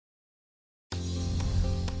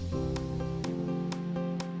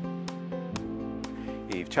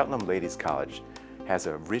Cheltenham Ladies College has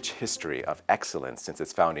a rich history of excellence since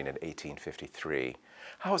its founding in 1853.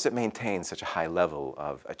 How has it maintained such a high level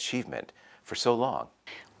of achievement for so long?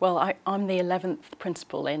 Well, I'm the 11th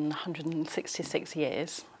principal in 166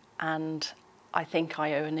 years, and I think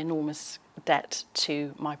I owe an enormous debt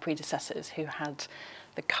to my predecessors who had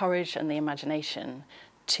the courage and the imagination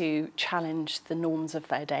to challenge the norms of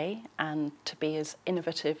their day and to be as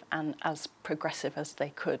innovative and as progressive as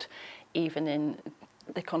they could, even in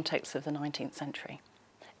the context of the 19th century.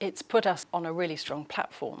 It's put us on a really strong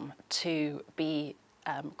platform to be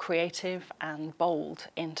creative and bold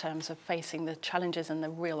in terms of facing the challenges and the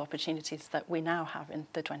real opportunities that we now have in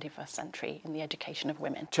the 21st century in the education of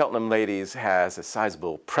women. Cheltenham Ladies has a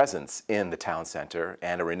sizable presence in the town centre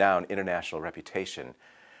and a renowned international reputation.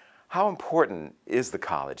 How important is the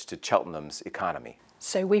college to Cheltenham's economy?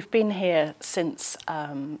 So we've been here since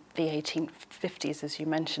the 1850s, as you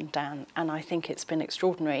mentioned, Dan, and I think it's been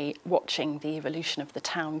extraordinary watching the evolution of the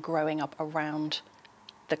town growing up around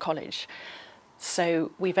the college.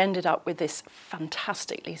 So we've ended up with this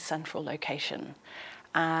fantastically central location.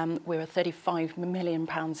 We're a £35 million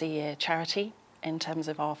a year charity in terms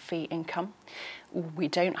of our fee income. We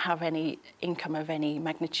don't have any income of any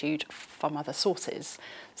magnitude from other sources.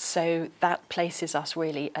 So that places us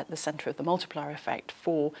really at the centre of the multiplier effect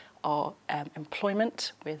for our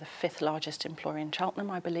employment. We're the 5th largest employer in Cheltenham,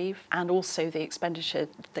 I believe, and also the expenditure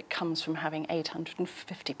that comes from having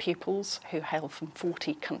 850 pupils who hail from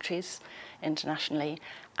 40 countries internationally,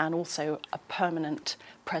 and also a permanent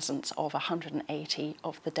presence of 180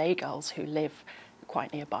 of the day girls who live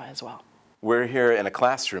quite nearby as well. We're here in a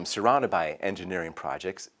classroom surrounded by engineering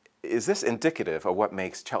projects. Is this indicative of what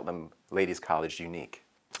makes Cheltenham Ladies College unique?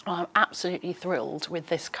 I'm absolutely thrilled with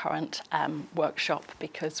this current workshop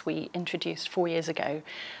because we introduced 4 years ago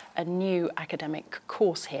a new academic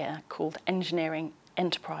course here called Engineering,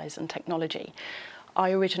 Enterprise and Technology. I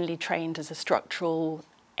originally trained as a structural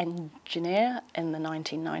engineer in the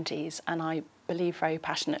 1990s, and I believe very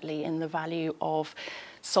passionately in the value of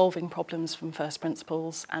solving problems from first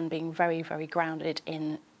principles and being very, very grounded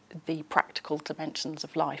in the practical dimensions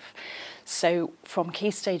of life. So from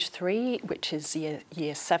Key Stage 3, which is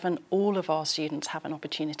year 7, all of our students have an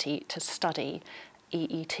opportunity to study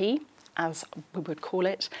EET, as we would call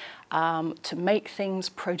it, to make things,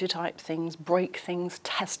 prototype things, break things,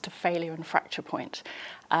 test to failure and fracture point,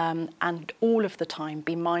 and all of the time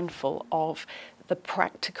be mindful of the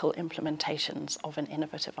practical implementations of an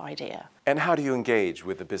innovative idea. And how do you engage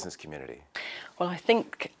with the business community? Well, I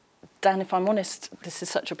think, Dan, if I'm honest, this is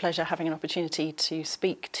such a pleasure having an opportunity to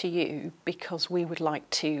speak to you because we would like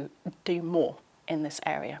to do more in this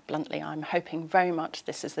area. Bluntly, I'm hoping very much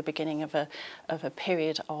this is the beginning of a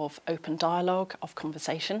period of open dialogue, of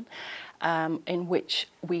conversation, in which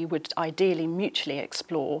we would ideally mutually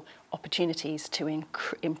explore opportunities to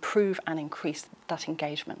improve and increase that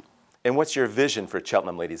engagement. And what's your vision for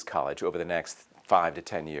Cheltenham Ladies College over the next 5 to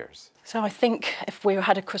 10 years? So I think if we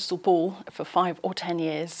had a crystal ball for 5 or 10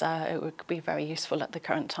 years, it would be very useful at the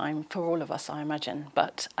current time for all of us, I imagine.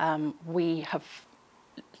 But we have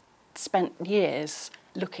spent years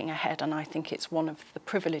looking ahead, and I think it's one of the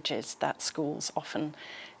privileges that schools often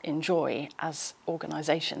enjoy as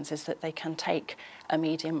organisations is that they can take a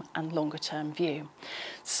medium and longer term view.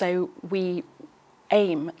 So we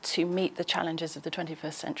aim to meet the challenges of the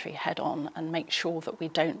 21st century head on and make sure that we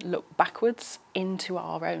don't look backwards into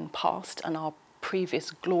our own past and our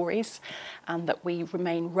previous glories, and that we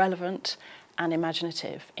remain relevant and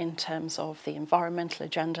imaginative in terms of the environmental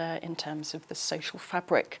agenda, in terms of the social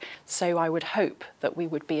fabric. So I would hope that we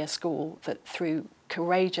would be a school that through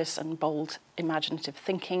courageous and bold imaginative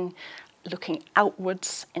thinking, looking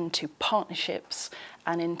outwards into partnerships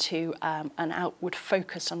and into an outward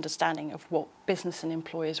focused understanding of what business and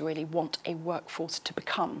employers really want a workforce to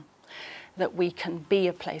become, that we can be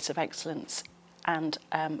a place of excellence and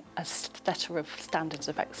a setter of standards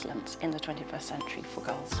of excellence in the 21st century for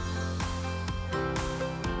girls.